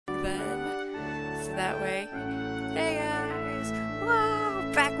that way. Hey guys!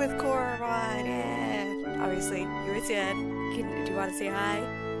 Whoa! Back with Coromon! Yeah! Obviously, you're with Jen. Do you want to say hi?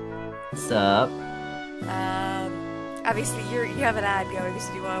 What's up? Obviously, you have an ad going, so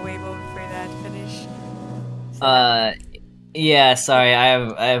do you want to wait a moment for that to finish? Yeah, sorry,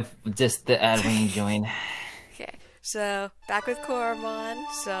 I have just the ad when you join. Okay, so, back with Coromon,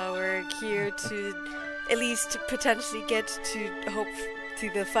 so we're here to at least potentially get to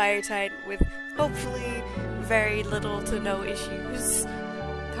the Fire Titan with hopefully very little to no issues.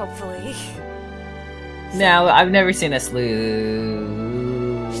 Hopefully. No, I've never seen a slew.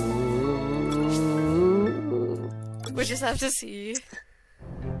 We'll just have to see.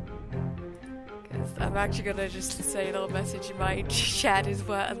 Because I'm actually gonna just say a little message in my chat as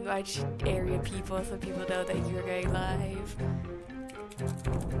well, in my area people, so people know that you're going live.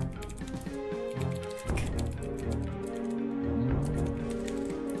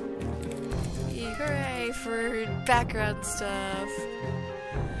 Hooray for background stuff.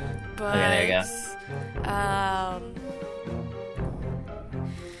 But Okay, there you go.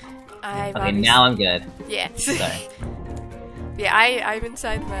 Okay, now I'm good. Yeah. Sorry. Yeah, I'm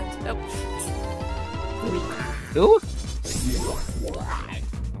inside the vent. Ooh.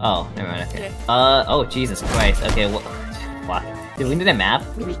 Oh, never mind. Okay. Yeah. Oh Jesus Christ. Okay. What? Did we need a map?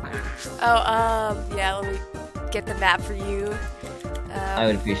 Oh, yeah. Let me get the map for you. I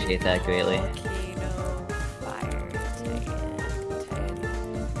would appreciate that greatly. Volcano, Fire,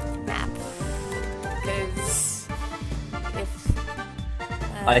 Titan map. Because if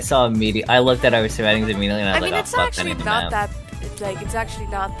I saw I looked at our surroundings immediately, and I was like, it's "Oh fuck, I actually need a not map." it's actually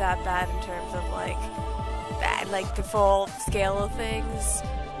not that bad in terms of like the full scale of things. Is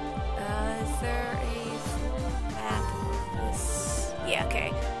there a full map of this? Yeah,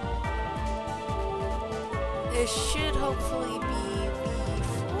 okay. This should hopefully be the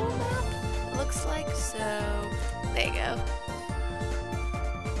full map, it looks like, so there you go.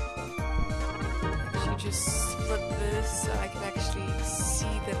 Actually just split this so I can actually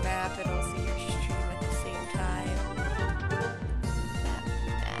see the map and also your stream at the same time.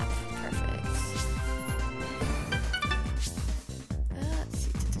 Map, perfect. Let's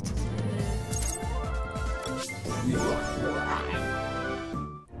see.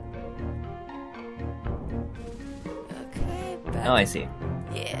 Okay, back. Oh, I see.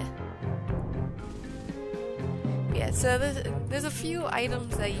 Yeah. Yeah, so there's a few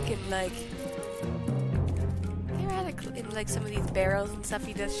items that you can in like some of these barrels and stuff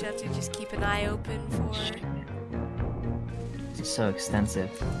you just have to just keep an eye open for. This is so extensive.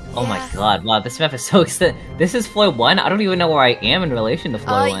 Yeah. Oh my god, wow, this map is so extensive. This is floor 1? I don't even know where I am in relation to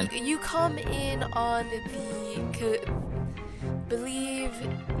floor 1. You come in on believe,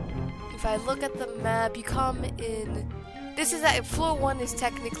 if I look at the map, you come in, floor 1 is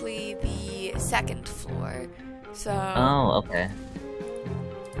technically the second floor, so. Oh, okay.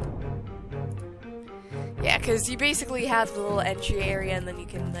 Yeah, because you basically have the little entry area, and then you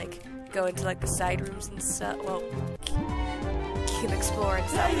can go into the side rooms and stuff. Well, you can explore and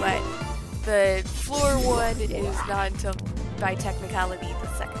stuff, but the floor 1 is not until, by technicality, the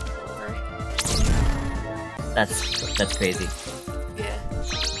second floor. That's crazy. Yeah.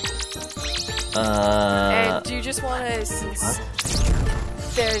 And do you just want to, since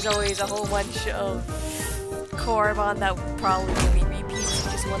there's always a whole bunch of Coromon that probably will be repeats,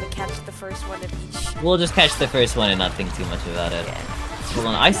 you just want to catch the first one of each? We'll just catch the first one and not think too much about it. Yeah. Hold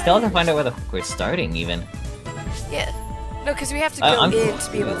on, I still have to find out where the fuck we're starting, even. Yeah. No, because we have to go in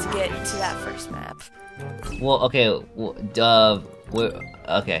to be able to get to that first map. Well, okay,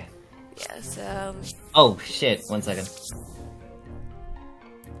 okay. Yeah, so... Oh, shit, 1 second.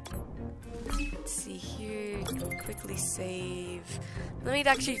 Let's see here, quickly save. Let me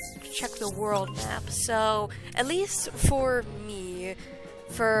actually check the world map. So, at least for me,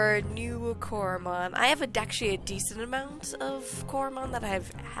 for new Coromon, I have actually a decent amount of Coromon that I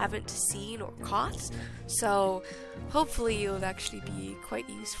haven't seen or caught. So, hopefully it would actually be quite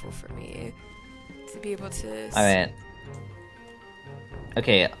useful for me to be able to... Alright.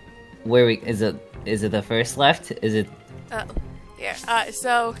 Okay, is it the first left? Is it... Oh, yeah.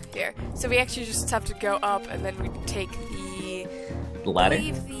 So, here. So we actually just have to go up, and then we take the ladder?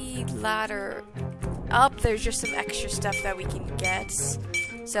 I believe the ladder up. There's just some extra stuff that we can get.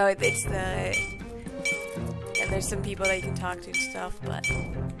 So it's and there's some people that you can talk to and stuff, but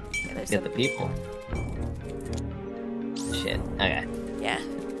yeah, there's Get the people. Shit. Okay. Yeah.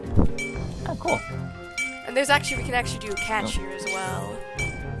 Oh, cool. And we can actually do a catch here as well.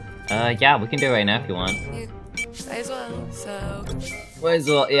 Yeah, we can do it right now if you want. Yeah, might as well, so... Might as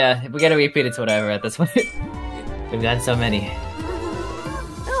well, yeah. If we gotta repeat it to whatever at this point. We've got so many.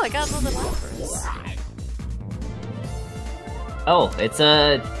 No, Oh, I got another Lapras. Oh, it's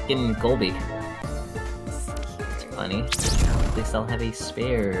a fucking Golbeak. It's funny. At least I'll have a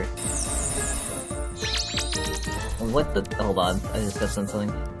spare. What the? Hold on, I just got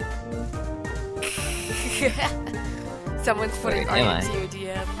something. Someone's putting Where am art I? into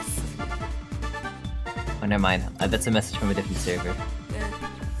your DMs. Oh, never mind. That's a message from a different server. Yeah.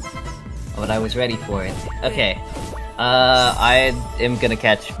 But I was ready for it. Okay. I am gonna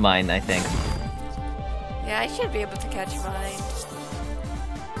catch mine, I think. Yeah, I should be able to catch mine.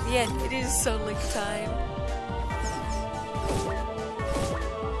 Yeah, it is Soullocke time.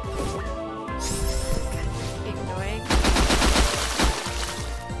 Being annoying.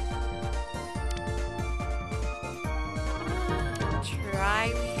 Try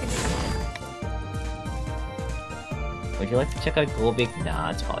weakening. Would you like to check out Golbeak?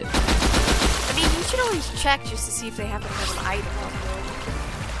 Nah, it's probably fine. I mean, you should always check just to see if they happen to have an item on them.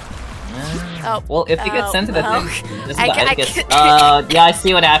 Oh. Well, if you get sent to the oh. thing, this is I the ca- item I gets. ca- Yeah, I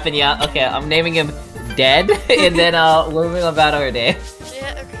see what happened. Yeah, okay, I'm naming him Dead, and then we're moving about our day.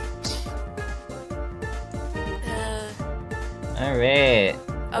 Yeah, okay. Alright.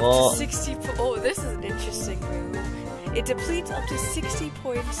 Up Well, to 60 oh, this is an interesting move. It depletes up to 60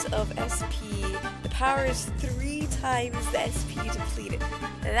 points of SP. The power is 3 times the SP depleted.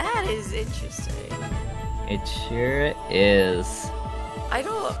 That is interesting. it sure is. I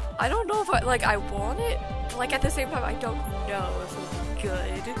don't know if I want it, but like at the same time I don't know if it would be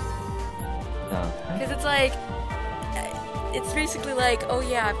good. Oh. Because it's like, it's basically like, oh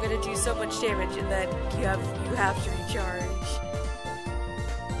yeah, I'm gonna do so much damage, and then you have to recharge.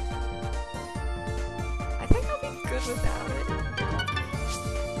 I think I'll be good without it.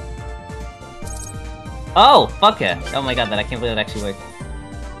 Oh, fuck yeah. Oh my god, I can't believe it actually worked.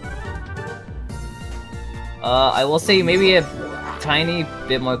 I will say maybe a tiny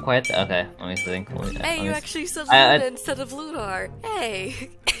bit more quiet. Okay, let me think. Hey, you actually said Luna instead of Lunar. Hey.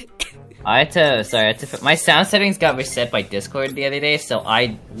 I had to. My sound settings got reset by Discord the other day, so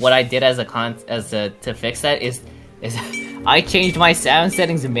what I did to fix that is I changed my sound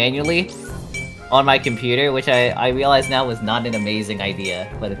settings manually on my computer, which I realize now was not an amazing idea,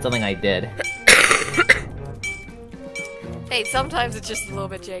 but it's something I did. Hey, sometimes it's just a little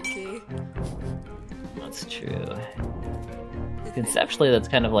bit janky. That's true. Conceptually, that's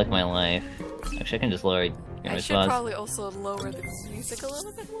kind of like my life. Actually, I can just lower. I should probably also lower the music a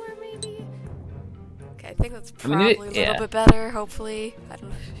little bit more, maybe? Okay, I think that's probably a little bit better, hopefully. I don't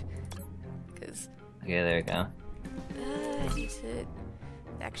know. Because... Okay, there we go. I need to...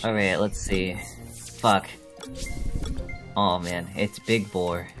 Actually... Alright, let's see. Fuck. Oh man, it's Big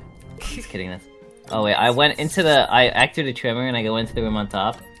Boar. Just kidding, that's... Oh wait, I activated Tremor and I go into the room on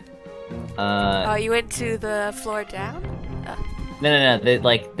top. Oh, you went to the floor down? No,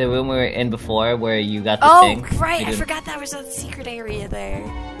 the room we were in before, where you got the thing. Oh, right, I forgot that was a secret area there.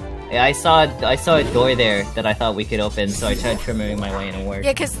 Yeah, I saw a door there that I thought we could open, so I tried trimming my way in and worked.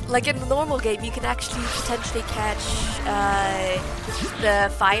 Yeah, because, like, in the normal game, you can actually potentially catch,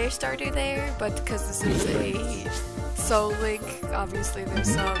 the fire starter there, but because this is a Soullocke, obviously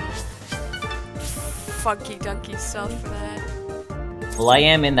there's some funky-dunky stuff for that. Well, I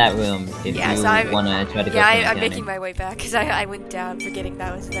am in that room, if you want to try to go I'm making my way back, because I went down forgetting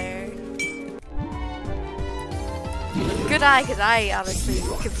that was there. Good eye, because I obviously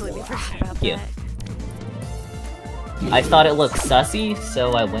completely forgot about that. I thought it looked sussy,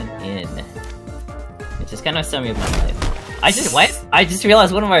 so I went in. Which is kind of summary of my life. I just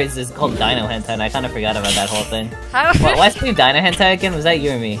realized one of ours is called Dino Hentai, and I kind of forgot about that whole thing. What's the Dino Hentai again? Was that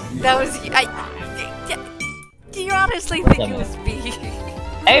you or me? That was... Do you honestly think it was me?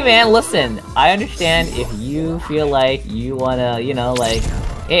 Hey man, listen, I understand if you feel like you wanna, you know, like,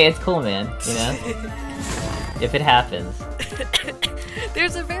 hey, it's cool man, you know? If it happens.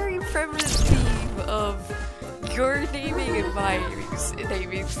 There's a very prevalent theme of your naming and my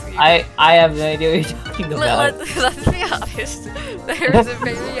naming scheme. I have no idea what you're talking about. Let's be honest. There is a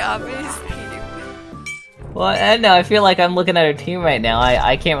very obvious theme. Well, I don't know, I feel like I'm looking at our team right now.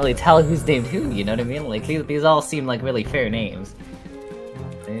 I can't really tell who's named who, you know what I mean? Like, these all seem like really fair names.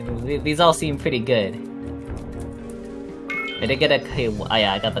 These all seem pretty good. I did get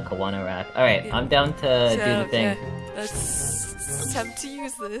I got the Kawana rack. Alright, I'm down to do the thing. Yeah. Let's attempt to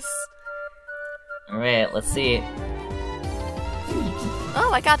use this. Alright, let's see.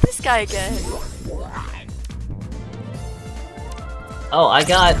 Oh, I got this guy again. Oh,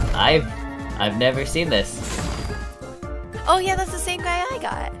 I've never seen this. Oh yeah, that's the same guy I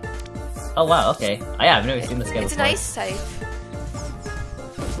got. Oh wow, okay. I've never seen this guy It's before. an ice type.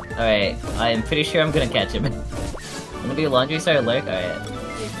 Alright, I'm pretty sure I'm gonna catch him. I'm gonna do laundry, start lurk, alright.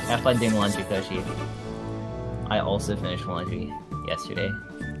 Have fun doing laundry, Koshi. I also finished laundry yesterday.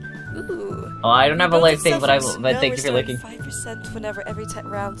 Ooh. Oh, I don't have a life thing, but thank you for looking. 5% whenever every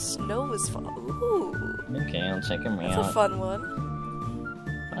round snow is fall. Ooh. Okay, I'll check him out. That's a fun one.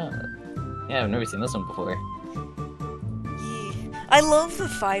 Yeah, I've never seen this one before. Yeah. I love the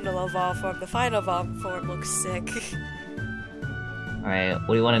final evolve form. The final evolve form looks sick. Alright, what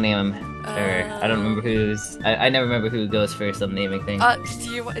do you want to name him? Or, I don't remember who's... I never remember who goes first on the naming thing.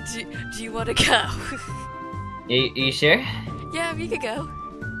 Do you want to go? You sure? Yeah, we could go.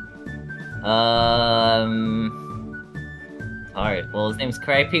 Alright, well his name's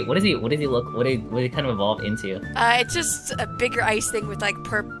Crypete. What does he look, what did he kind of evolve into? It's just a bigger ice thing with like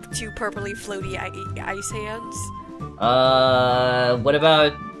two purpley floaty ice hands. What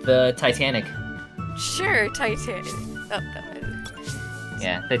about the Titanic? Sure, Titanic. Oh, no.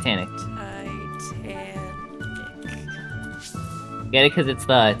 Yeah, Titanic. Titanic. Get it? Because it's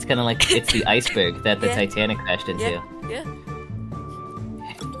kind of like, it's the iceberg that the Titanic crashed into. Yeah.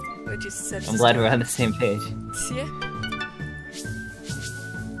 I'm glad we're on the same page. Yeah.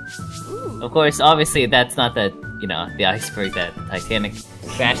 Ooh. Of course, obviously, that's not the iceberg that Titanic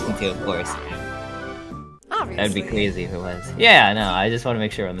crashed into, of course. Obviously. That'd be crazy if it was. Yeah, no, I just want to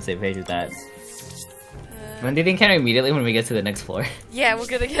make sure we're on the same page with that. When do you encounter immediately when we get to the next floor? Yeah, we're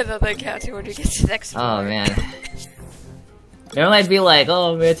gonna get another encounter when we get to the next floor. Oh, man. Normally I'd be like,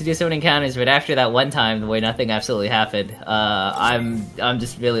 oh, we have to do so many encounters, but after that one time, the way nothing absolutely happened, I'm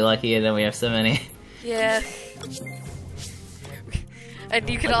just really lucky and then we have so many. Yeah. And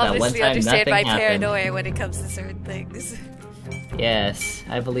you can Like obviously understand my happened. paranoia when it comes to certain things. Yes,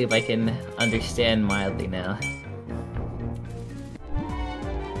 I believe I can understand mildly now.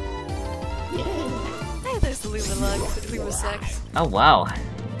 Hey, there's the Luma Sex. Oh, wow.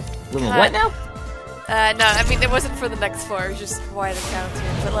 Luma, what now? No, I mean, it wasn't for the next floor, it was just wide encounter,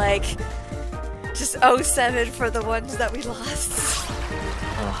 but like, just 07 for the ones that we lost.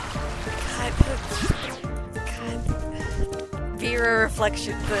 Oh. God. Mirror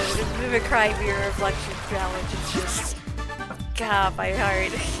Reflection, the Mimicry Mirror Reflection challenge is just, God, my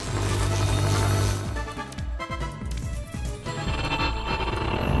heart.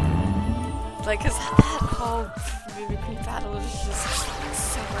 Like, cause that whole Mimicry battle is just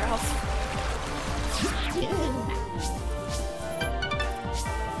so rough.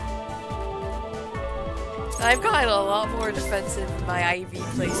 I've gotten a lot more defensive in my IV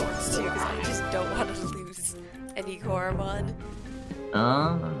placements too, because I just don't want to lose any Coromon.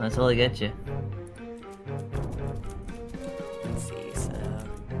 Oh, that's all I get you. Let's see, so...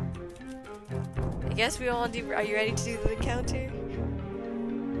 I guess we all do... Are you ready to do the encounter?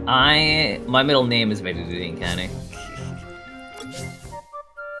 My middle name is ready to do the encounter.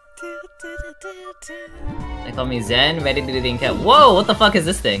 They call me Zen, ready to do the encounter. Whoa, what the fuck is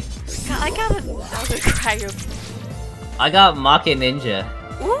this thing? I got another cryo. I got Maka Ninja.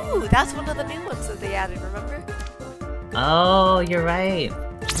 Ooh, that's one of the new ones that they added, remember? Oh, you're right.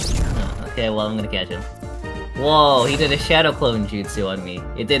 Okay, well, I'm gonna catch him. Whoa, he did a shadow clone jutsu on me.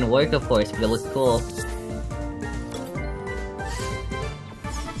 It didn't work, of course, but it looked cool.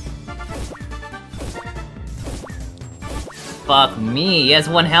 Fuck me, he has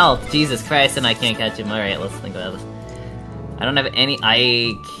 1 health. Jesus Christ, and I can't catch him. Alright, let's think about this. I don't have any.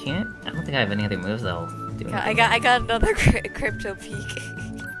 I don't think I have any other moves that'll do anything. I got another crypto peak.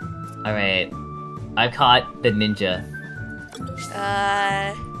 Alright. I've caught the ninja.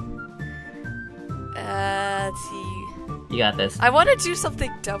 Let's see. You got this. I want to do something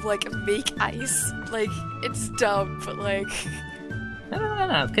dumb, like make ice. Like, it's dumb, but like...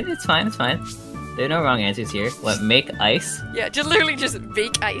 No. It's fine, it's fine. There are no wrong answers here. What, make ice? Yeah, literally just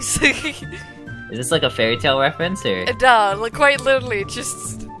make ice. Is this like a fairy tale reference, or? No, like quite literally,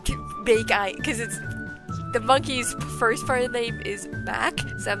 just make ice. Because it's... The monkey's first part of the name is Mac,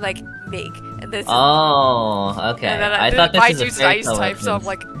 so I'm like, make. And this Oh, okay. and then I thought this was a fairy ice tale type, so I'm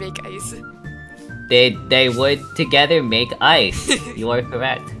reference. like, make ice. They would together make ice. You are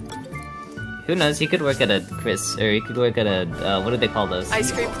correct. Who knows? He could work at a or he could work at a what do they call those?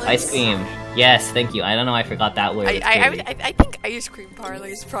 Ice cream place? Ice cream. Yes, thank you. I don't know. I forgot that word. I think ice cream parlor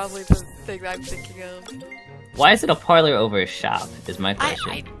is probably the thing that I'm thinking of. Why is it a parlor over a shop? Is my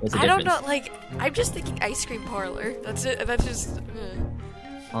question. What's the I don't difference? know. Like, I'm just thinking ice cream parlor. That's it. That's just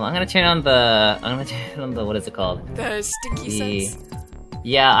Well, I'm gonna turn on the. What is it called? the stinky sense.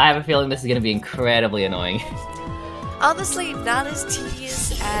 Yeah, I have a feeling this is gonna be incredibly annoying. Honestly, not as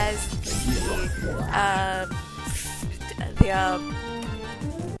tedious as the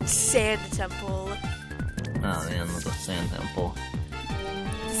sand temple. Oh man, the sand temple.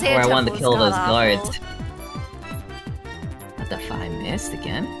 Sand Or I wanted to temple kill is those god-awful. guards. the fuck? I missed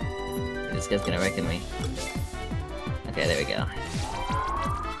again? This guy's gonna reckon me. Okay, there we go.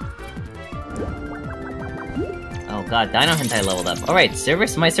 Oh god, Dino Hentai leveled up. Alright,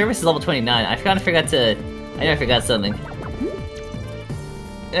 service? My service is level 29. I forgot to... I know I forgot something.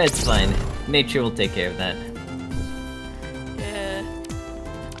 It's fine. Nature will take care of that. Yeah.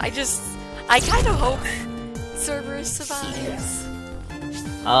 I kind of hope Cerberus survives.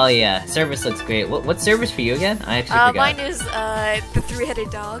 Oh yeah, Cerberus looks great. What's Cerberus for you again? I actually forgot. Mine is, the three-headed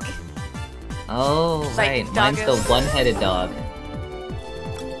dog. Oh, right. Like Mine's the one-headed dog.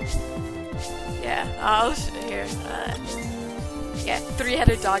 Yeah, I'll here. Yeah,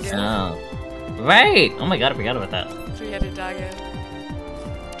 three-headed doggo. Oh. Right! Oh my god, I forgot about that. Three-headed doggo.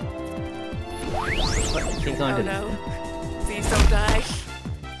 Keep going to no. Please don't die.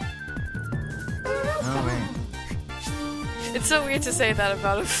 Oh, right. It's so weird to say that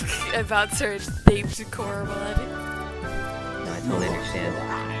about about certain names in Coromon. No, I totally understand.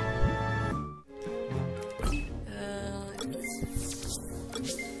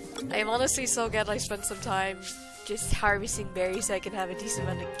 I am honestly so glad I spent some time just harvesting berries so I can have a decent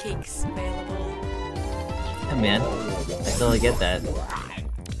amount of cakes available. Yeah, man. I totally get that.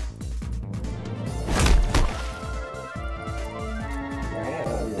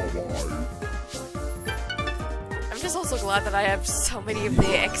 I'm just also glad that I have so many of the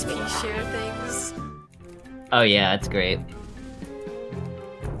XP share things. Oh yeah, that's great.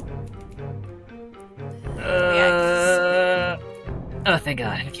 Oh, thank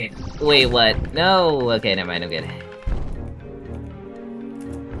god. Okay. Wait, what? No! Okay, never mind, I'm good.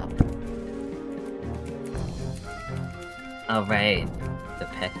 Alright. The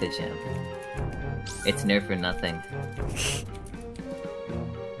Pectogem. It's nerf for nothing.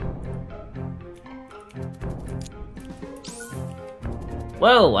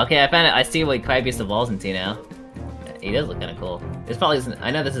 Whoa! Okay, I found it. I see what Crybeast evolves into now. He does look kinda cool. This probably isn't.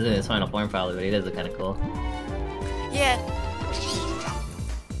 I know this isn't his final form, probably, but he does look kinda cool. Yeah.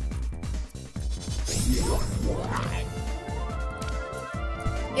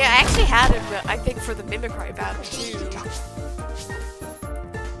 Yeah, I actually had him, I think, for the Mimicry battle, too.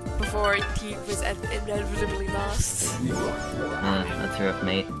 Before he was inevitably lost. That's rough,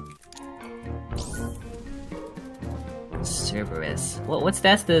 mate. Cerberus. What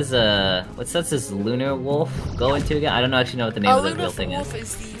stats does Lunar Wolf go into again? I don't actually know what the name of the real thing is. Lunar Wolf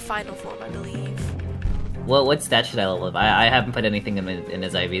is the final form, I believe. What stats should I level up? I haven't put anything in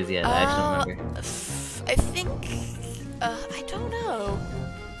his IVs yet. I actually don't remember. I think. I don't know.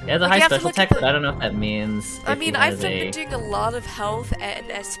 Yeah, the high special attack, but I don't know if that means. I mean, I've been doing a lot of health and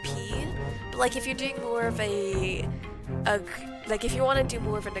SP, but like if you're doing more of like if you want to do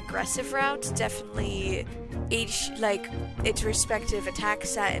more of an aggressive route, definitely its respective attack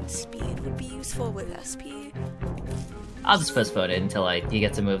stat and speed would be useful with SP. I'll just postpone it until he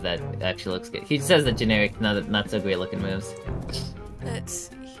gets a move that actually looks good. He says the generic, not so great looking moves. Let's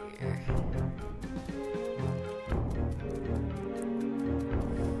see here.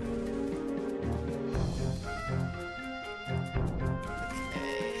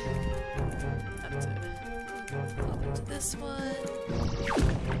 This one.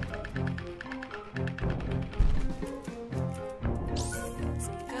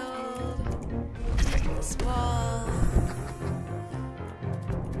 Some gold. Break this wall.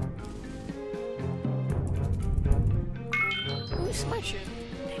 Ooh, smart.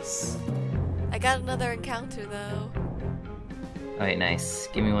 Nice. I got another encounter though. Alright, nice.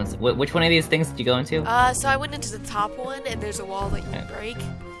 Give me one. Which one of these things did you go into? So I went into the top one, and there's a wall that you can break.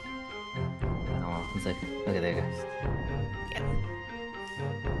 Oh, it's like, okay, there you go.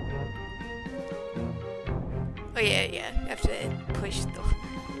 Oh yeah, you have to push the...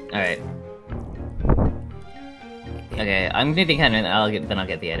 Alright. Okay, I'm gonna be kind of... then I'll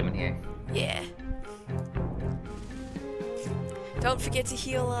get the item in here. Yeah. Don't forget to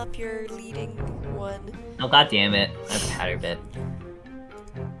heal up your leading one. Oh god damn it. That's a powder bit.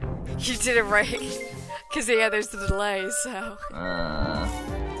 You did it right. Cause yeah, there's the delay, so... Powder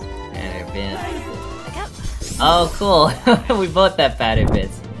bit. I got... Oh, cool. We both have powder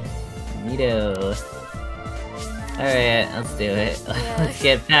bits. Neato. Alright, let's do it. Yeah. Let's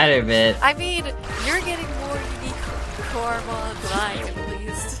get powder bit. I mean, you're getting more unique Coromon than I am, at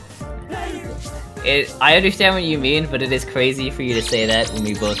least. I understand what you mean, but it is crazy for you to say that when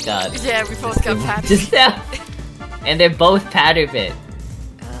we both got... Yeah, we both got powder. Just now. And they're both powder bit.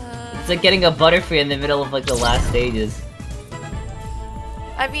 It's like getting a Butterfree in the middle of like the last stages.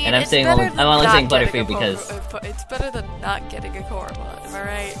 I mean, and I'm saying I'm only saying Butterfree because it's better than not getting a Coromon, am I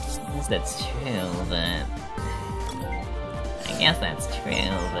right? That's true, but I guess that's true,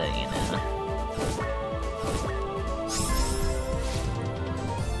 but you know.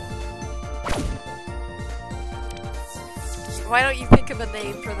 why don't you think of a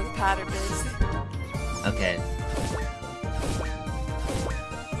name for the pattern is? Okay.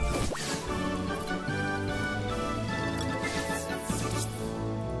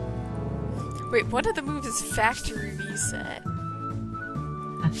 Wait, one of the moves is factory reset.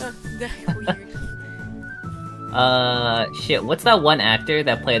 Weird. Shit, what's that one actor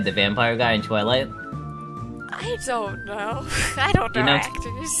that played the vampire guy in Twilight? I don't know. I don't know,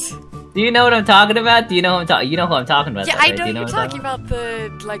 actors. Do you know what I'm talking about? Do you know who you know who I'm talking about? Yeah, right? I know you know you're talking about the,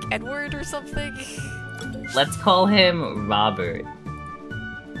 like, Edward or something. Let's call him Robert.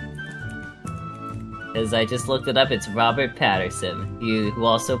 As I just looked it up, it's Robert Patterson, who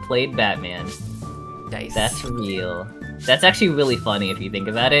also played Batman. Nice. That's real. That's actually really funny if you think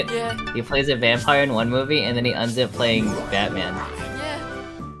about it. Yeah. He plays a vampire in one movie, and then he ends up playing Batman. Yeah.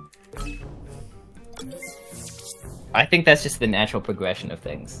 I think that's just the natural progression of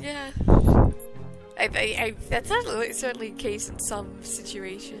things. Yeah. That's certainly the case in some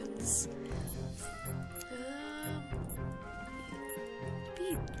situations.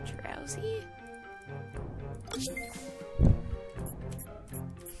 Be drowsy?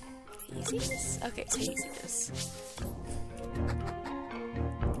 Easiness? Okay, so easiness.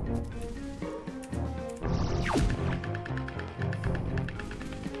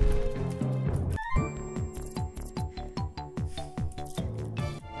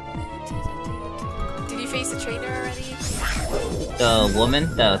 Did you face the trainer already? The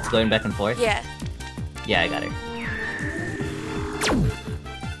woman that's going back and forth? Yeah. Yeah, I got her.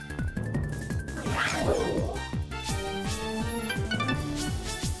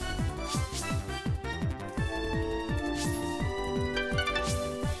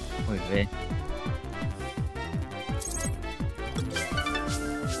 Wait.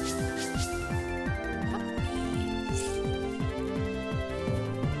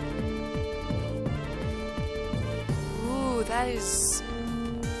 Ooh, that is...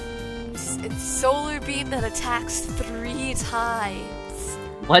 It's solar beam that attacks 3 times.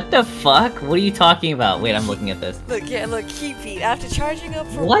 What the fuck? What are you talking about? Wait, I'm looking at this. Look, yeah, look, heat beat. After charging up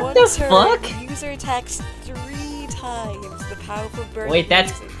for What one the turn, fuck? the user attacks 3 times the powerful burn. Wait,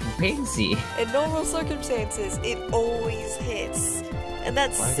 that's music. crazy. In normal circumstances, it always hits. And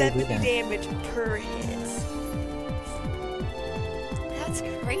that's Why did they do 70 that? damage per hit. That's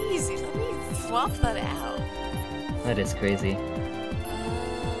crazy. Let me swap that out. That is crazy.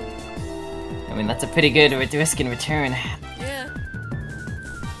 I mean, that's a pretty good risk in return. Yeah.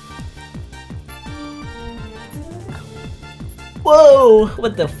 Whoa!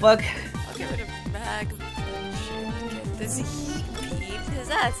 What the fuck? I'll get rid of mag punch and get this heat beam, because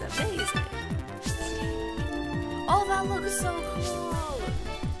that's amazing. Oh, that looks so cool!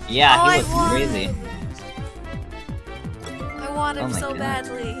 Yeah, Oh, he I looks want crazy. him. I want him Oh my so God.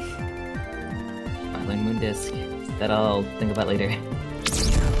 badly. Island Moon Disc. That I'll think about later.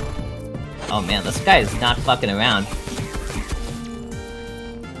 Oh man, this guy is not fucking around.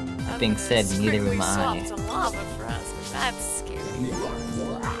 That being said, neither am I. Swapped to lava for us, but that's scary.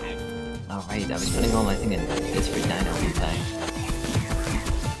 Alright, I was putting all my thing in this for Dino Hentai.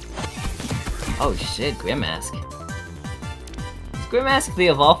 Oh shit, Grimmask. Is Grimmask the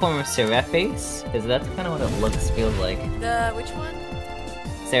evolved form of Seraphase? Because that's kind of what it looks, feels like. The, which one?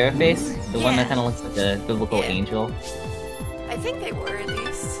 Seraphase? The one Yeah. that kind of looks like a biblical Yeah. angel? I think they were at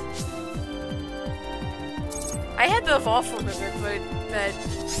least. I had the evolve form of it, but that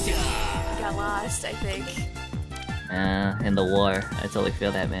got lost, I think. In the war. I totally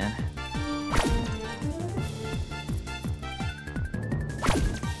feel that, man.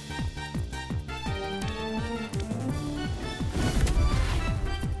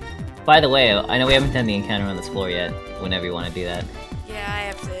 By the way, I know we haven't done the encounter on this floor yet, whenever you want to do that. Yeah, I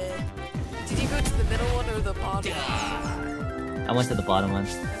have to... Did you go to the middle one or the bottom? I went to the bottom one.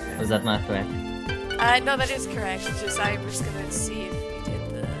 Was that not correct? No, that is correct. It's just I'm just gonna see if you did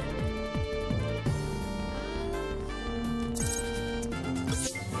the...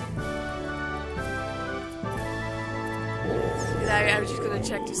 I was just gonna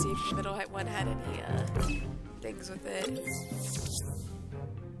check to see if the middle one had any, things with it.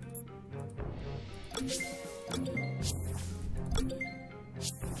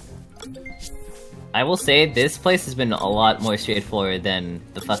 I will say, this place has been a lot more straightforward than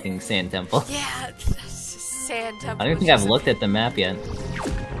the fucking Sand Temple. Yeah, it's just sand temple. I don't even think I've looked at the map yet.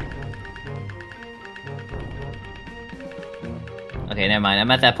 Okay, never mind.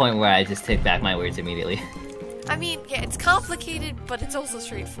 I'm at that point where I just take back my words immediately. I mean, yeah, it's complicated, but it's also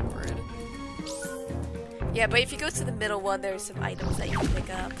straightforward. Yeah, but if you go to the middle one, there's some items that you can pick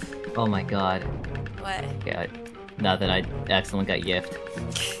up. Oh my god. What? Yeah, not that I accidentally got yiffed.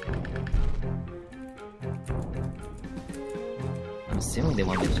 assuming they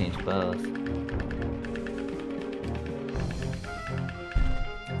want me to change both.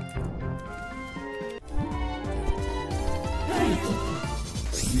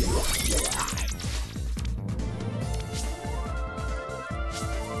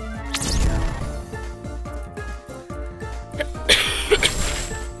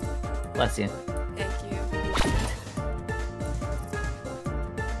 Bless you. Thank you.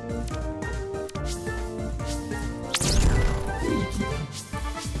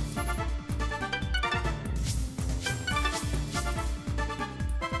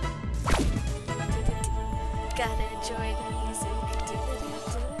 Gotta enjoy the music.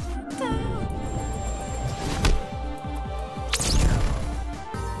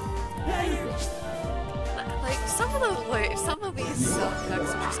 Like some of these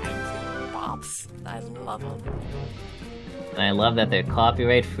soundtracks are just complete bops. I love them. And I love that they're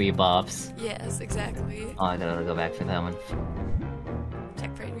copyright-free bops. Yes, exactly. Oh, I gotta go back for that one.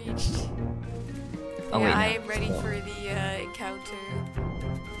 Checkpoint reached. Oh, yeah, wait, no, I am ready still. for the encounter.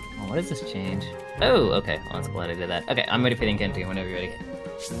 Oh, what does this change? Oh, okay. Well, that's glad I did that. Okay, I'm ready for the encounter whenever you're ready.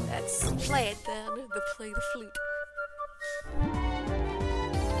 Let's play it then. Play the flute.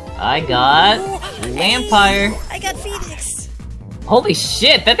 I got Vampire. Hey, I got Phoenix. Holy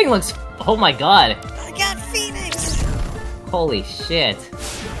shit, that thing looks. Oh my god. I got Phoenix. Holy shit.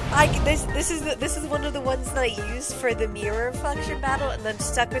 This is one of the ones that I used for the mirror reflection battle, and then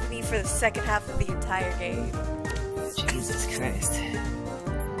stuck with me for the second half of the entire game. Jesus Christ.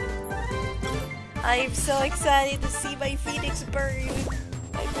 I'm so excited to see my Phoenix burn.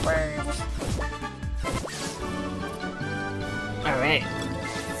 My burn. Alright.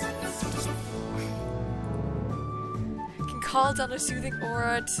 Can call down a soothing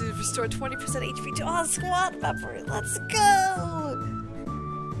aura to restore 20% HP to all squad members. Let's go!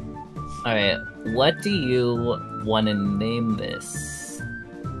 Alright, what do you want to name this?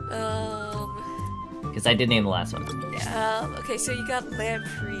 Because I did name the last one. Okay, so you got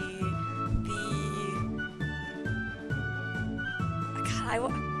Lamprey, I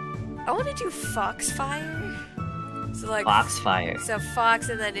want to do Foxfire. So like Foxfire. So Fox,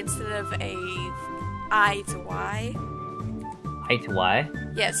 and then instead of a I to Y. I to Y?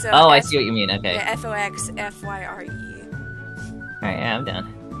 Yeah, so Oh, I see what you mean, okay. Yeah, FOXFYRE. Alright, yeah, I'm down.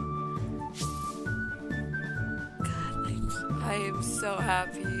 God, I am so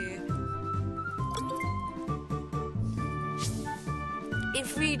happy.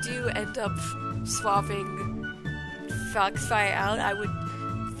 If we do end up swapping Foxfire out, I would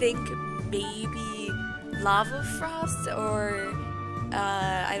think maybe Lava Frost, or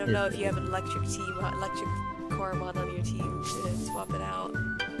I don't know if you have an electric Coromon on your team to swap it out.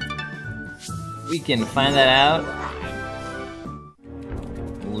 We can find that out.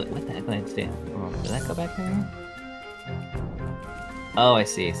 What the heck did I do? Oh, did that go back there? Oh, I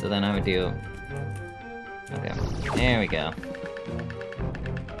see. So then I would do... Okay, there we go.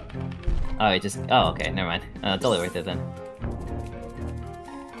 Oh, it just... Oh, okay, never mind. It's totally worth it then.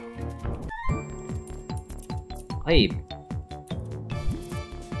 Wait.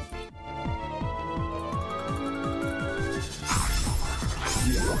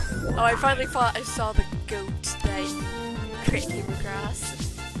 Oh, I finally thought I saw the goat that came across.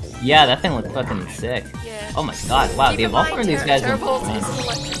 Yeah, that thing looked fucking sick. Yeah. Oh my god, wow, Keep the in evolvement mind, of these guys Terravolt are... is an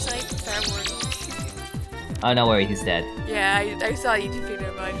electric type, fair warning. Oh, no worry, he's dead. Yeah, I saw you defeat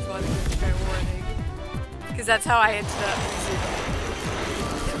him, but I just wanted to give fair warning. Because that's how I ended up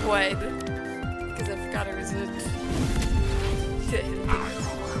using Wood. Because I forgot it was a...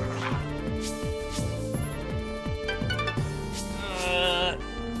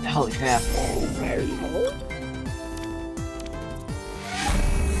 Holy crap.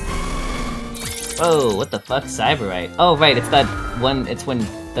 Oh, what the fuck? Cyberite. Oh, right, it's that one, it's when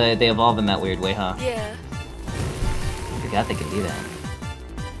they evolve in that weird way, huh? Yeah. I forgot they could do that.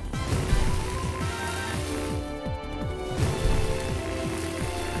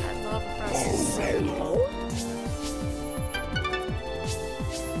 I love the process.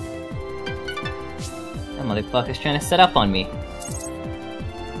 That motherfucker's trying to set up on me.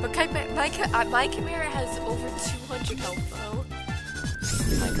 But my Chimera has over 200 health, though.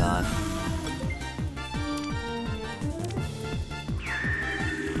 Oh my god.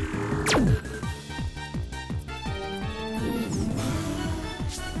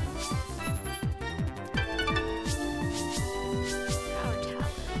 Power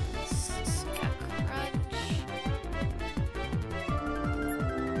talents. Got crunch.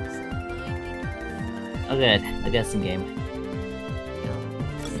 Oh good, I got some game.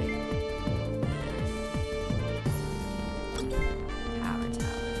 Power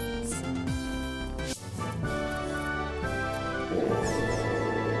talents.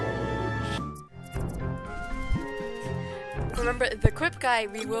 remember, the quip guy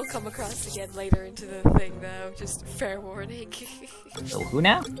we will come across again later into the thing, though. Just fair warning. Oh, who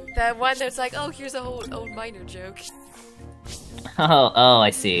now? That one that's like, oh, here's a whole old minor joke. Oh, I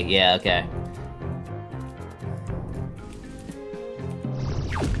see. Yeah, okay.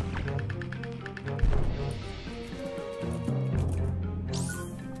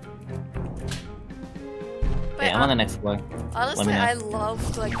 But, yeah, I'm on the next floor. Honestly, I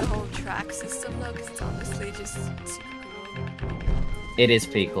loved like the whole track system though, because it's honestly just super cool. It is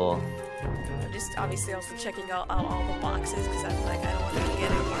pretty cool. I'm just obviously also checking out all the boxes because I'm like, I don't want to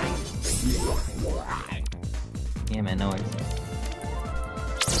get it right. Yeah, man, no worries.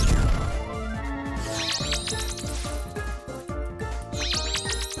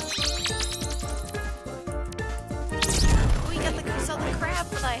 We got the goose on the crab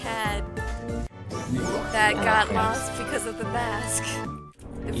that I had. That got lost because of the mask.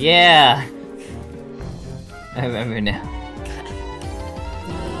 Yeah! I remember now.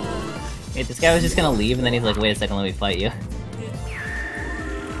 Wait, this guy was just gonna leave and then he's like, wait a second, let me fight you.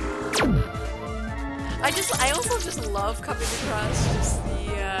 I also just love coming across just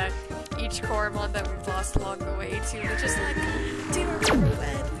the, each Coromon that we've lost along the way too. They're just like, do you remember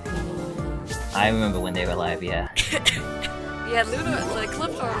when? I remember when they were alive, yeah. Yeah, Luna, like,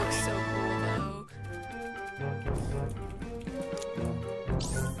 Clipstar looks so cool though.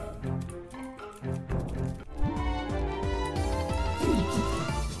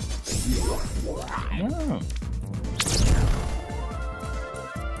 Oh.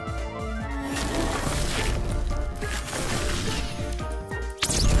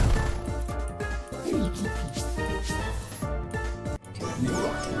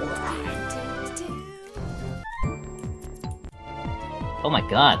 Oh my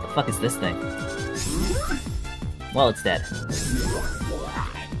god, the fuck is this thing? Well, it's dead.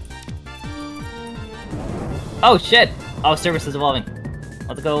 Oh shit! Oh, service is evolving.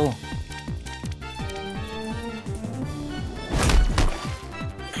 Let's go.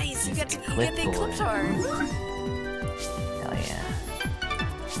 Nice, you get the Clipstar. Hell yeah.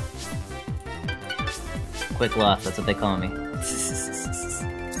 Quick loss, that's what they call me.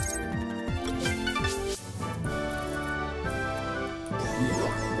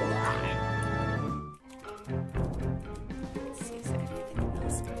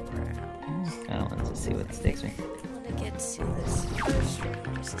 I don't want to see what this takes me. I want to get to this first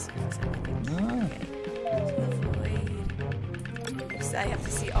room just to see if there's anything. Okay. I have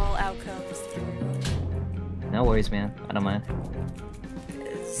to see all outcomes through. No worries, man. I don't mind.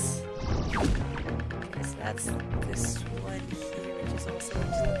 Because that's this one here, which is also into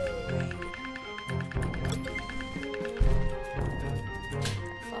the void.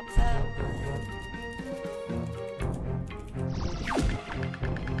 Fuck that one.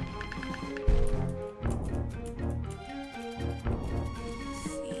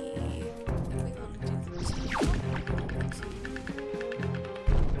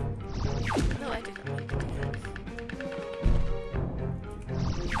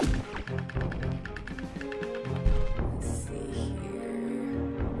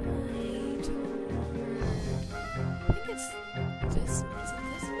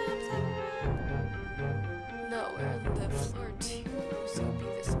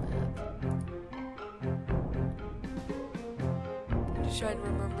 Trying to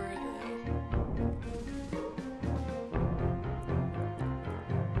remember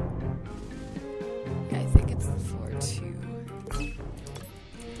yeah, I think it's the floor 2.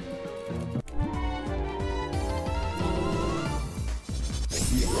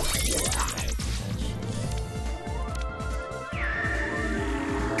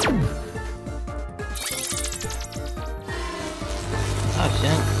 Oh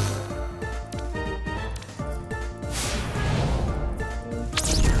shit.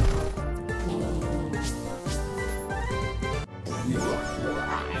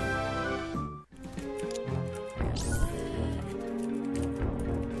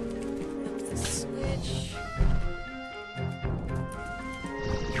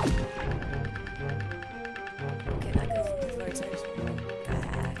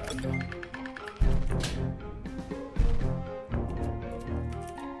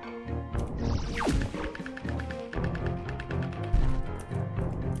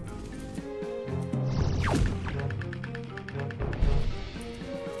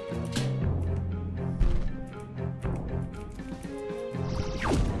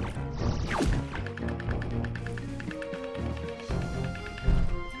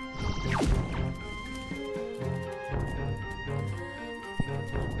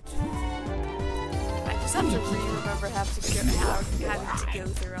 Have to remember having to go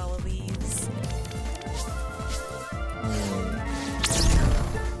through all of these.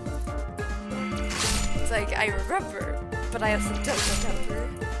 like, I remember, but I also don't remember.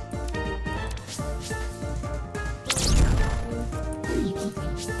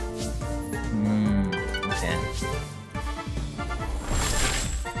 Okay.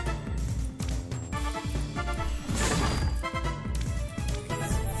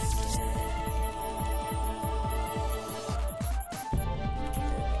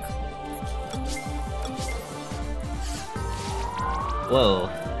 Whoa.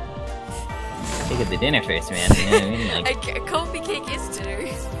 Think of the dinner first, man. You know what I mean? Like... A comfy cake is dinner.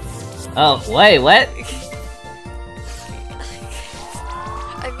 Oh, wait, what?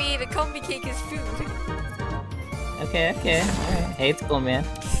 I mean, a comfy cake is food. Okay, okay, alright. Hey, it's cool, man.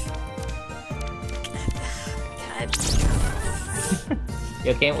 God.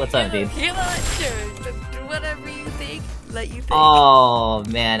 You okay? What's up, dude? You're not sure. Whatever you think, let you think. Oh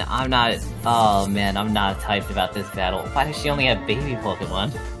man, I'm not hyped about this battle. Why does she only have baby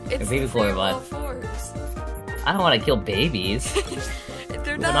Pokemon? It's or baby Coromon? I don't want to kill babies.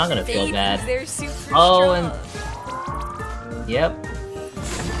 They're not gonna babies, feel bad. They're super strong. And... Yep.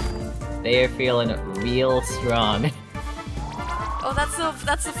 They are feeling real strong. Oh, that's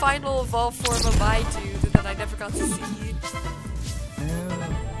the final evolved form of Baidu that I never got to see.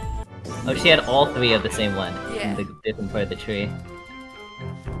 Oh, she had all three of the same one. Yeah. In the different part of the tree.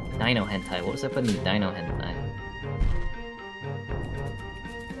 Dino hentai. What was up in the dino hentai?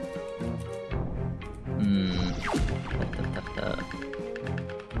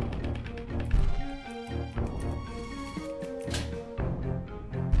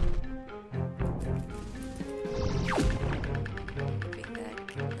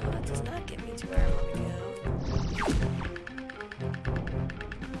 No, that does not get me to where I want to go.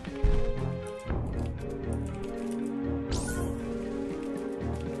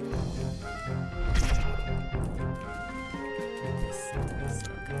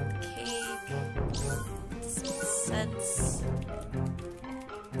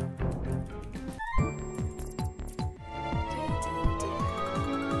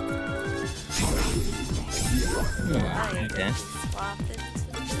 Okay.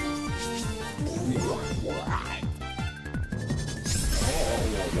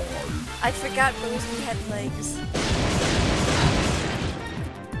 I forgot Mosby had legs.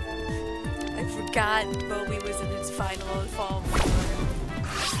 I forgot Moby was in its final form.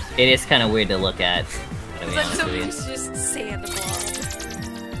 It is kind of weird to look at. It's like somebody's just sand blob.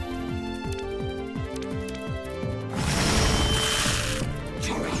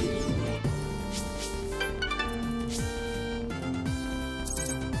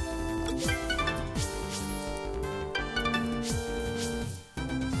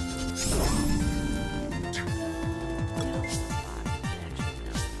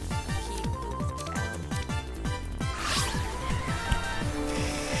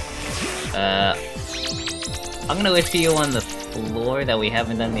 I'm gonna wait for you on the floor that we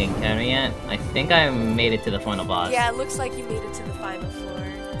haven't done the encounter yet. I think I made it to the final boss. Yeah, it looks like you made it to the final floor.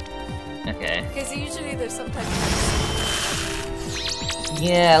 Okay. Because usually there's sometimes...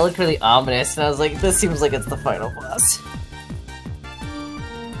 Yeah, it looked really ominous, and I was like, this seems like it's the final boss.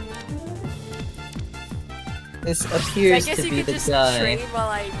 This appears to be the guy. I guess you could just train while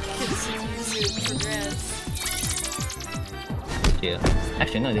I continue to progress. Did you?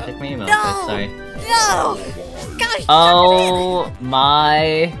 Actually, no, they took my email. No! Sorry. No! Gosh, oh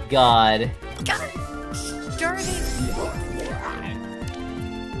my god. Gosh, darn it.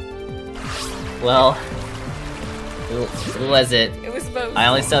 Well, who was it? It was Mosby. I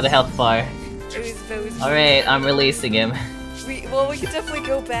only saw the health bar. It was Mosby. Alright, I'm releasing him. We could definitely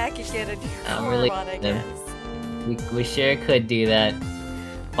go back and get a new Coromon, I guess. We sure could do that.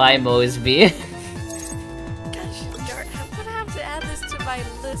 Bye, Mosby. Gosh, darn, I'm gonna have to add this to my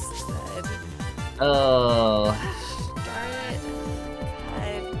list then. Oh. Darn it.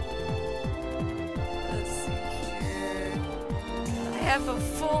 God. Let's see here. I have a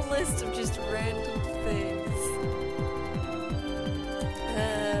full list of just random things.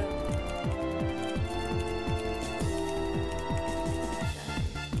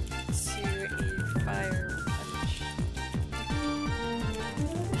 To a fire punch.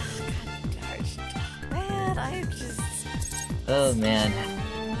 God, man, I just... Oh man.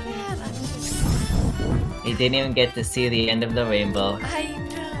 He didn't even get to see the end of the rainbow. I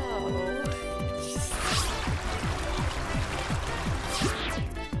know.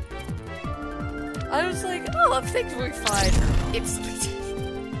 I was like, oh, things will be fine.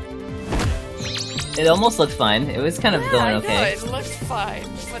 It almost looked fine. It was kind of going okay. I know, it looked fine,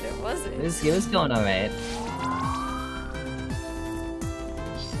 but it wasn't. It was going alright.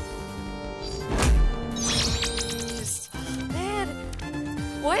 Just, man,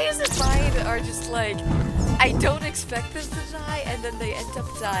 why Videos of mine are just like, I don't expect them to die, and then they end up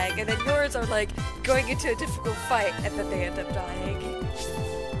dying, and then yours are like, going into a difficult fight, and then they end up dying.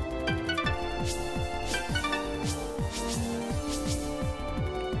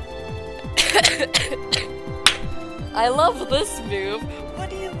 I love this move. What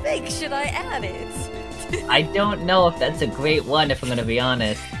do you think? Should I add it? I don't know if that's a great one, if I'm gonna be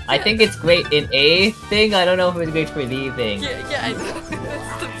honest. I think it's great in a thing, I don't know if it's great for the thing. Yeah, I know.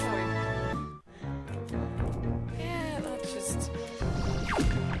 That's the point. Yeah, that's just...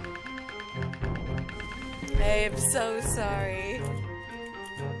 I am so sorry.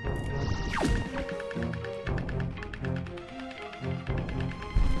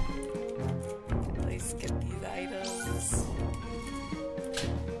 Please get these items.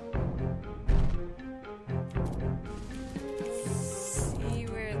 See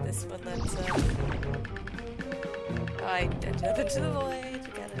where this one ends up. I did up into the void.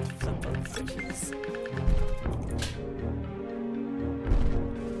 You gotta flip both switches.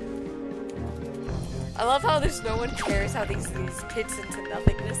 I love how there's no one cares how these pits into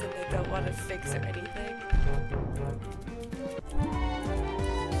nothingness and they don't want to fix or anything.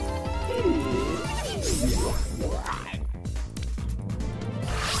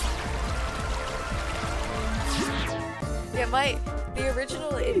 Yeah, the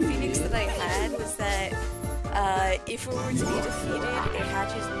original in Phoenix that I had was that if it were to be defeated, it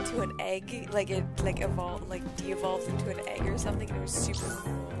hatches into an egg, like it de-evolves into an egg or something, and it was super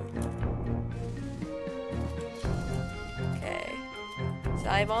cool. Okay, so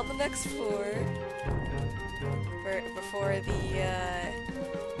I'm on the next floor before the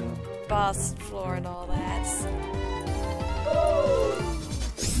boss floor and all that.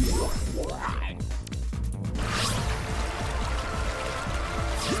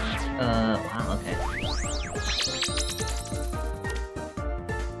 Wow, okay.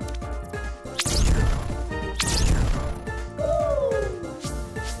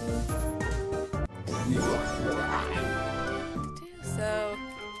 So,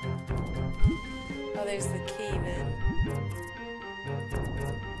 oh, there's the cave-in.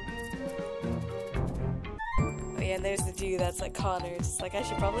 Oh yeah, and there's the dude that's like Connor. It's like, I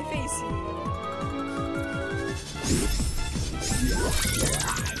should probably face you.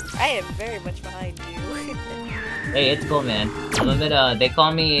 I am very much behind you. Hey, it's cool, man. I'm a bit, they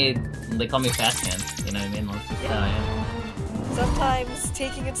call me fast man, you know what I mean? That's just how I am. Sometimes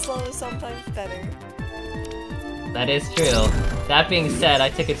taking it slow is sometimes better. That is true. That being said, I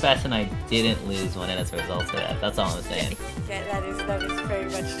took it fast and I didn't lose one, and as a result of that. That's all I'm saying. Yeah, that is very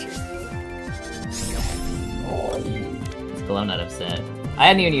much true. It's cool, I'm not upset. I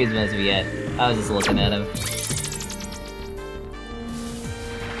hadn't even used Mosby yet. I was just looking at him.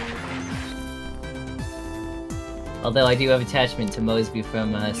 Although I do have attachment to Mosby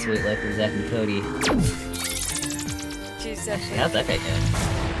from Sweet Life of Zack and Cody. Jeez, how's that guy doing?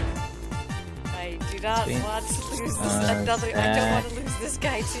 I do not want to lose this another. I don't want to lose this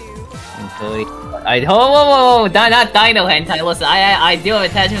guy too. Cody. Whoa! Not Dino Hentai. Listen, I do have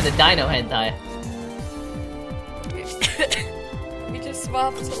attachment to Dino Hentai. We just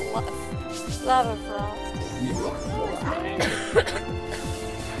swapped to Lava Frost.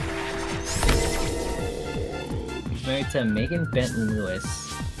 Married to Megan Benton Lewis.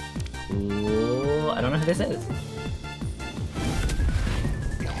 Ooh, I don't know who this is.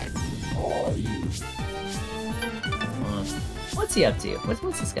 What's he up to?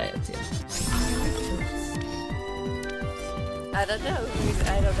 What's this guy up to? I don't know.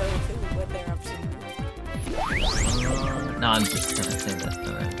 I don't know what they're up to. No, I'm just gonna say that.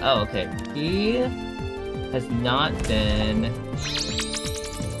 Alright. Oh, okay. He has not been.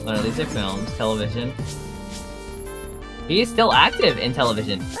 Oh no, these are films, television. He is still active in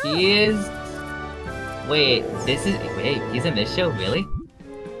television. He is. Wait, he's in this show, really?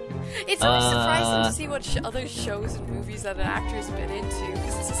 It's always surprising to see what other shows and movies that an actor's been into,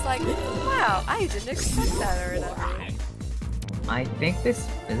 because it's just like, wow, I didn't expect that or whatever. I think this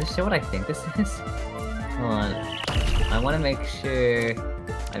is this show what I think this is? Hold on. I want to make sure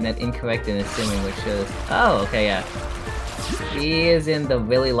I'm not incorrect in assuming which show this. Oh, okay, yeah. He is in the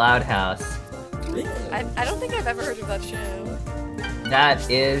Really Loud House. I don't think I've ever heard of that show. That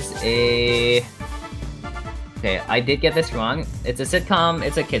is a... Okay, I did get this wrong. It's a sitcom,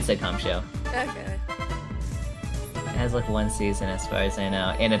 it's a kid sitcom show. Okay. It has like one season as far as I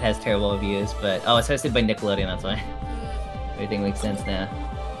know, and it has terrible reviews, but... Oh, it's hosted by Nickelodeon, that's why. Everything makes sense now.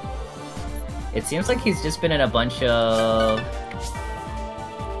 It seems like he's just been in a bunch of...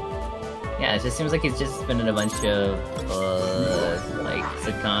 Yeah, it just seems like he's just been in a bunch of, like,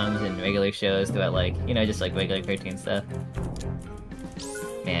 sitcoms and regular shows throughout, like, you know, just, like, regular cartoon stuff.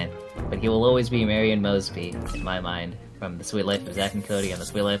 Man, but he will always be Marion Mosby in my mind, from The Sweet Life of Zack and Cody and The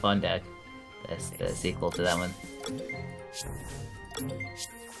Sweet Life on Deck. That's the sequel to that one.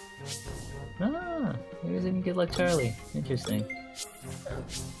 Ah, he was even Good Luck Charlie. Interesting.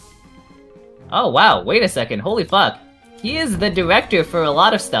 Oh wow, wait a second, holy fuck. He is the director for a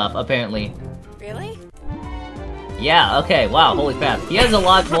lot of stuff, apparently. Really? Yeah, okay, wow, holy crap. He has a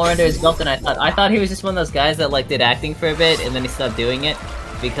lot more under his belt than I thought. I thought he was just one of those guys that, like, did acting for a bit, and then he stopped doing it,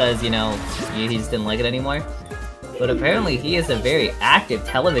 because, you know, he just didn't like it anymore. But apparently he is a very active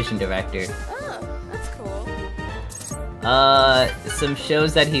television director. Oh, that's cool. Some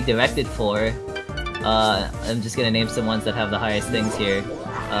shows that he directed for, I'm just gonna name some ones that have the highest things here.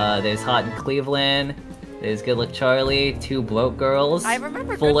 There's Hot in Cleveland, there's Good Luck Charlie, Two Broke Girls, I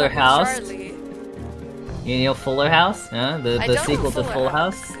remember Fuller Good Luck House. Charlie. You know Fuller House? Huh? The sequel to Full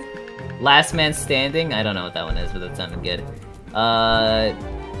House? Last Man Standing? I don't know what that one is, but that sounded good.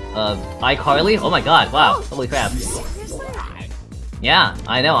 iCarly? Oh my god, wow, Oh, holy crap. Seriously? Yeah,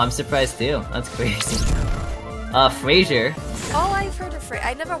 I know, I'm surprised too. That's crazy. Frasier. Oh, I've heard of Frasier.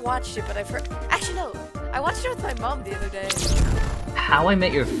 I never watched it, but I've heard. Actually, no. I watched it with my mom the other day. How I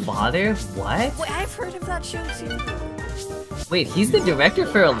Met Your Father? What? Wait, I've heard of that show too. Wait, he's the director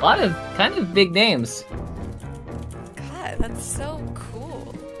for a lot of kind of big names. God, that's so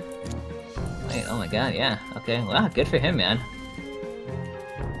cool. Wait, oh my god, yeah. Okay, wow, good for him, man.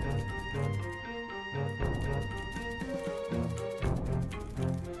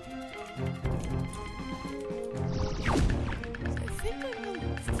 I think I'm on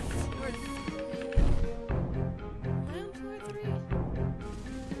floor 3. Am I on floor 3?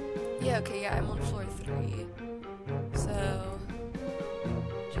 Yeah, okay, yeah, I'm on floor 3. So,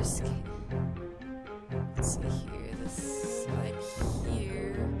 just let's see here. I'm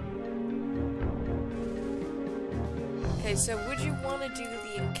here. Okay, so would you want to do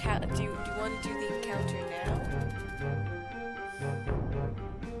the encounter? Do you want to do the encounter now?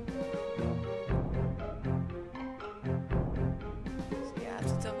 So yeah, I have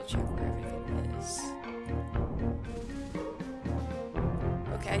to double check where everything is.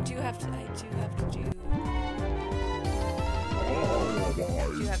 Okay, I do have to do.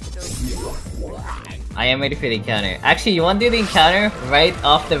 You have to go. I am ready for the encounter. Actually, you want to do the encounter right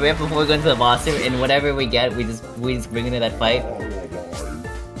off the rip before we go into the boss room, and whatever we get, we just bring into that fight?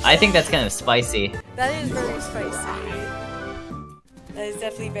 I think that's kind of spicy. That is very spicy. That is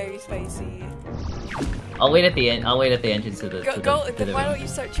definitely very spicy. I'll wait at the end. I'll wait at the entrance to the. Then why don't you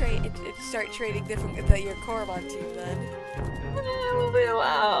start training different with your Coromon team then?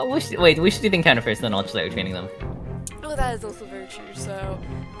 Wow. We should do the encounter first, then I'll start training them. Oh, that is also very true. So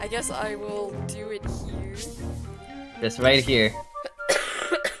I guess I will do it here. Just right here.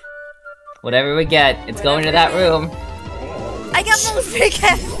 Whatever we get, it's going to that room. I got those big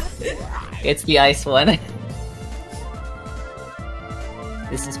heads. It's the ice one.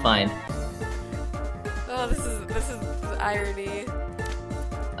 This is fine. Oh, this is irony.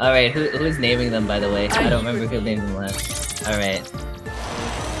 All right, who's naming them, by the way? I don't remember who named them last. All right.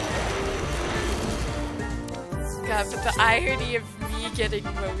 God, but the irony of me getting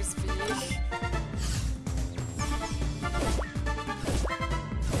Mosby.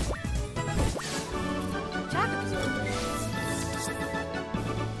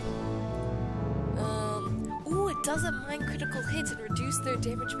 Ooh, it doesn't mind critical hits and reduce their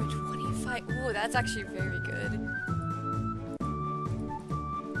damage by 25. Ooh, that's actually very good.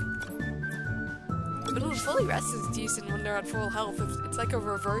 But ooh, fully rest is decent when they're at full health. It's like a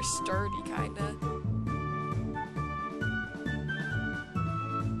reverse sturdy, kinda.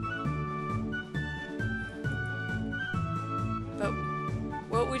 But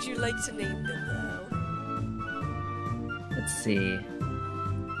what would you like to name them, though? Let's see.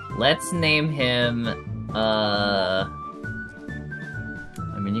 Let's name him, I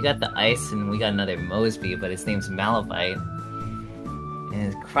mean, you got the ice and we got another Mosby, but his name's Malevite. And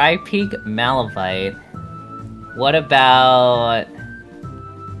it's Crypeak Malevite. What about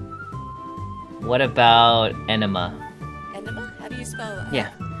Enema? Enema? How do you spell that? Yeah.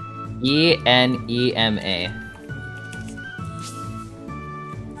 E-N-E-M-A.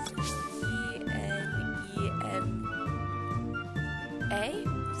 E-N-E-M-A?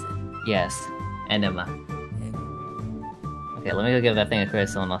 Yes. Enema. Okay, let me go give that thing a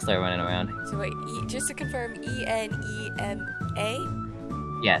crystal and I'll start running around. So wait, just to confirm, E-N-E-M-A?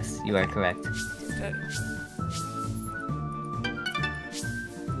 Yes, you are correct.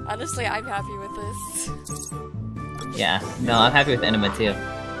 Honestly, I'm happy with this. Yeah, no, I'm happy with Enema too.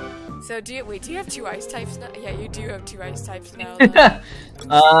 So do you have 2 ice types now? Yeah, you do have 2 ice types now.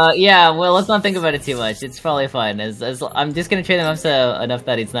 Though. Yeah, well, let's not think about it too much. It's probably fine. As I'm just gonna train him up so enough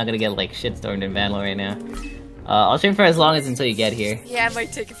that he's not gonna get, like, shitstormed in Vandal right now. I'll train for as long as until you get here. Yeah, it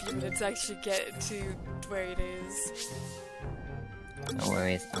might take a few minutes to actually get to where it is. No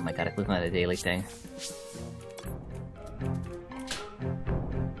worries. Oh my god, I clicked on the daily thing.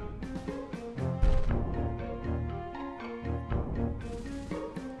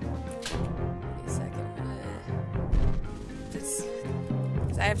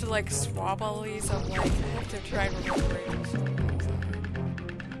 I have to like swap all these, so I'm like, I have to try and remember it.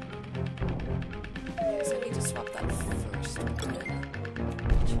 Okay, so I need to swap that first one.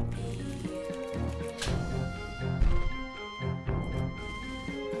 It should be...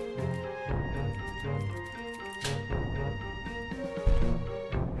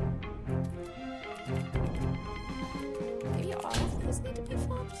 Maybe all of these need to be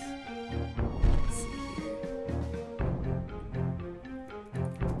swapped? Let's see here.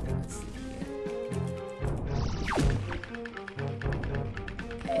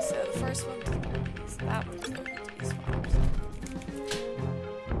 Okay, so the first one is that one's going to be swapped.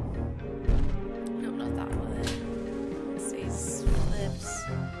 No, not that one. It stays flips.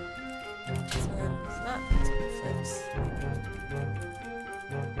 This one's not. This one flips.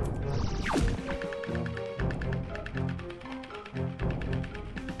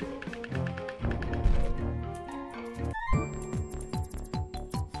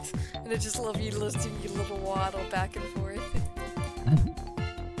 And I just love you listening to your little waddle back and forth.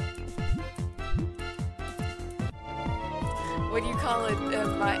 What do you call it? What do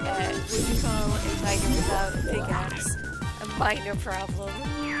you call a miner without a pickaxe? A minor problem.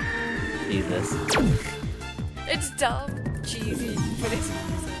 Jesus. It's dumb, cheesy, but it's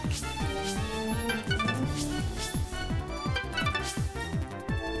music.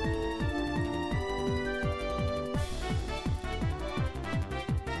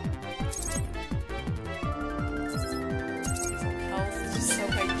 Health just so I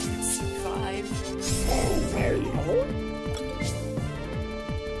can survive.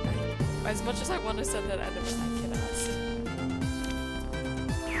 As much as I want to send that enemy, I cannot.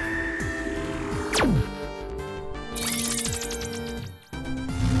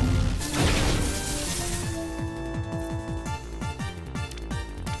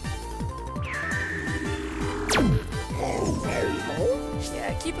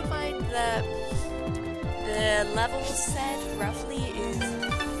 Yeah, keep in mind that the level set roughly is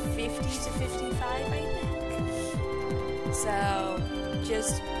 50 to 55, I think. So,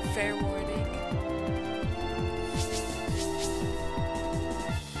 just fair warning.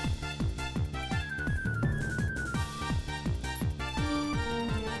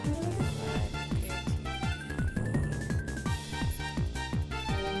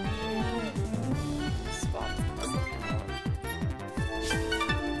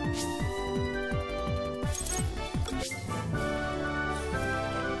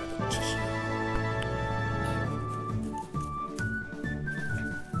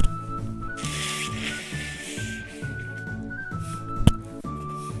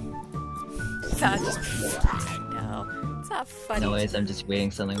 No, it's not funny. No ways, I'm just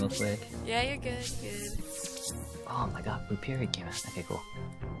reading something real quick. Yeah, you're good, good. Oh my god, Blue Period came out. Okay, cool.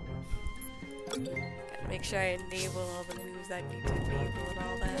 Gotta make sure I enable all the moves I need to enable and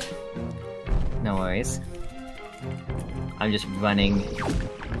all that. No worries. I'm just running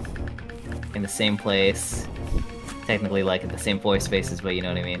in the same place. Technically, like, in the same 4 spaces, but you know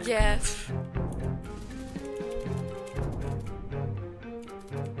what I mean. Yes.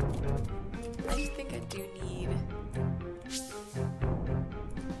 I just think I do need... I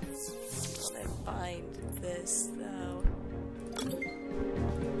want to bind this, though. Because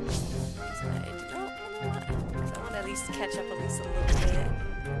I want to at least catch up at least a little bit.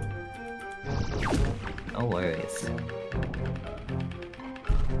 No worries.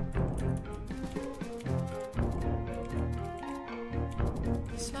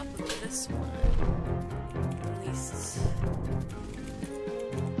 Swap with this one. At least.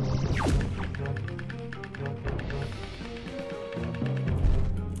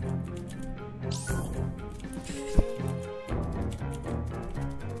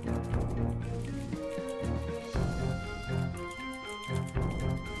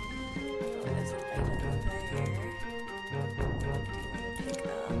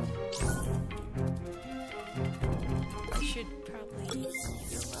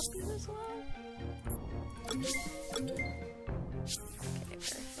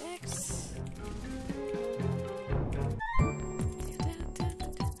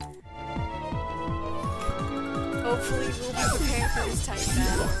 Hopefully we'll be prepared for this type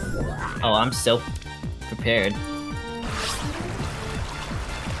battle. Oh, I'm so prepared.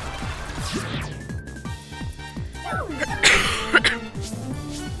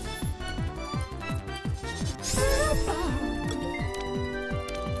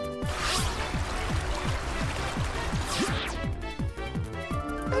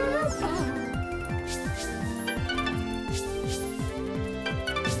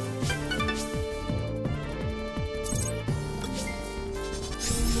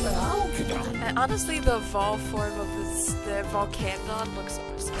 And honestly, the Vol form of the Volcano looks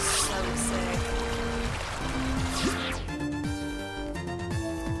so sick.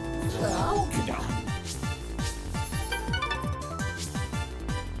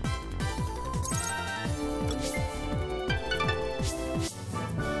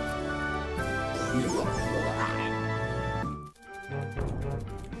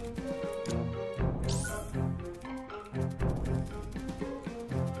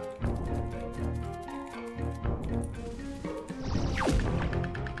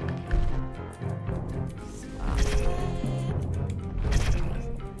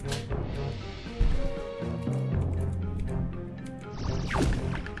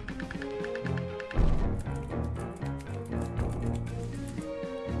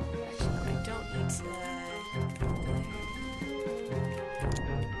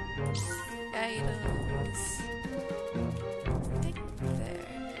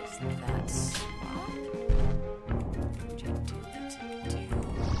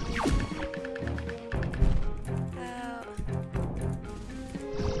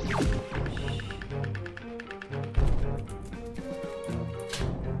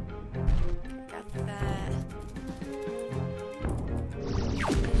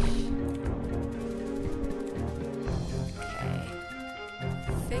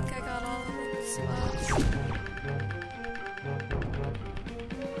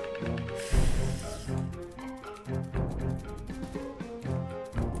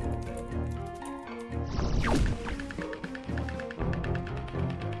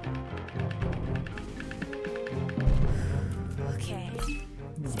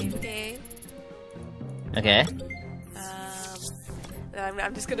 Okay.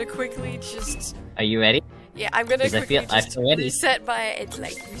 I'm just gonna quickly just. Are you ready? Yeah, I'm gonna quickly I feel ready. reset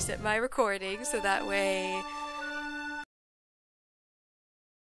my recording so that way